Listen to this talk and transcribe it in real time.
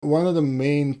One of the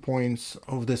main points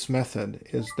of this method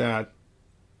is that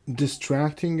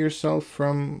distracting yourself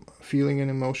from feeling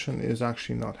an emotion is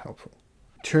actually not helpful.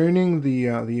 Turning the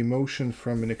emotion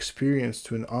from an experience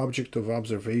to an object of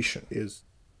observation is,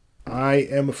 I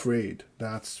am afraid.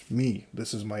 That's me.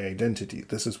 This is my identity.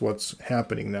 This is what's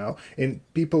happening now. And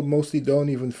people mostly don't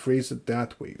even phrase it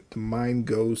that way. The mind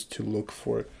goes to look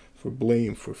for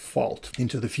blame, for fault,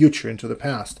 into the future, into the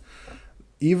past.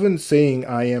 Even saying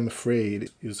I am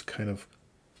afraid is kind of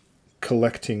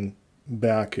collecting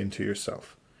back into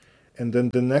yourself. And then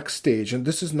the next stage, and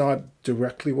this is not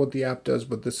directly what the app does,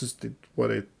 but this is what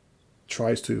it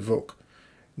tries to evoke,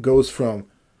 goes from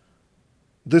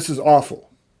this is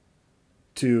awful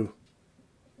to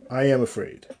I am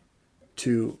afraid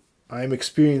to I'm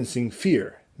experiencing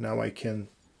fear. Now I can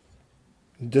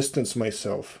distance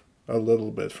myself a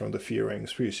little bit from the fear I'm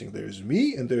experiencing. There's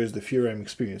me and there is the fear I'm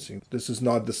experiencing. This is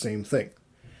not the same thing.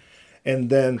 And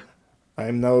then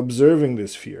I'm now observing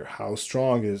this fear. How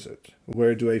strong is it?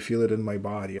 Where do I feel it in my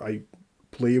body? I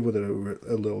play with it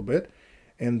a little bit.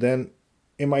 And then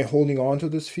am I holding on to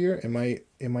this fear? Am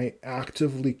I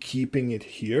actively keeping it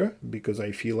here because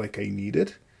I feel like I need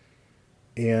it?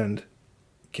 And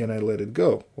can I let it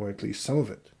go? Or at least some of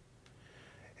it.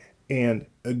 And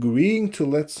agreeing to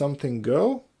let something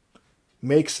go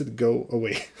makes it go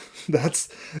away. That's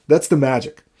the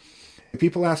magic.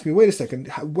 People ask me, wait a second,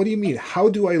 what do you mean? How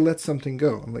do I let something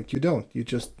go? I'm like, you don't. You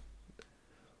just,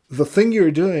 the thing you're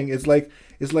doing is like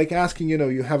asking,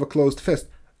 you have a closed fist.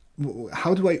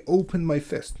 How do I open my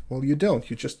fist? Well, you don't.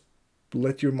 You just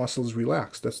let your muscles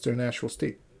relax. That's their natural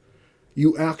state.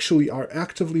 You actually are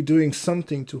actively doing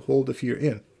something to hold the fear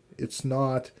in. It's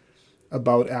not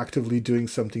about actively doing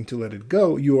something to let it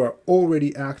go. You are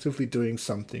already actively doing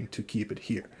something to keep it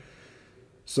here.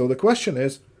 So the question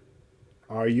is,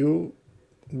 are you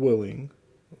willing?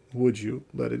 Would you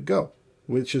let it go?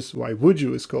 Which is why would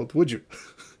you is called would you.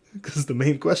 Because the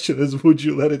main question is, would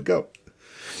you let it go?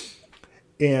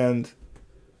 And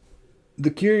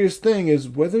the curious thing is,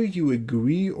 whether you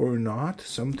agree or not,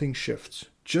 something shifts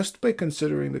just by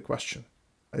considering the question.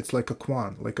 It's like a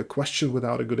quan, like a question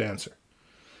without a good answer.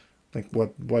 Like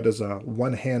what does a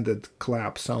one-handed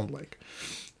clap sound like?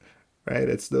 Right?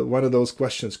 It's one of those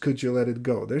questions, could you let it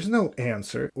go? There's no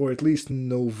answer, or at least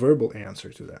no verbal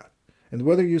answer to that. And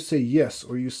whether you say yes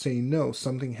or you say no,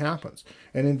 something happens.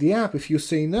 And in the app, if you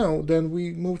say no, then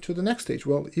we move to the next stage.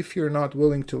 Well, if you're not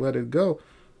willing to let it go,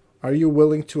 are you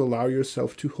willing to allow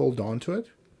yourself to hold on to it?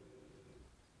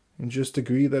 And just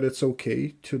agree that it's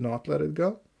okay to not let it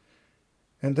go?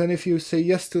 And then if you say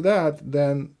yes to that,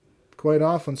 then quite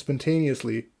often,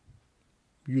 spontaneously,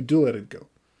 you do let it go.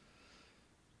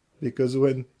 Because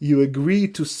when you agree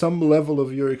to some level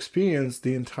of your experience,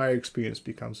 the entire experience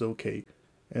becomes okay.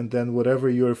 And then whatever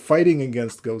you're fighting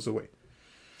against goes away.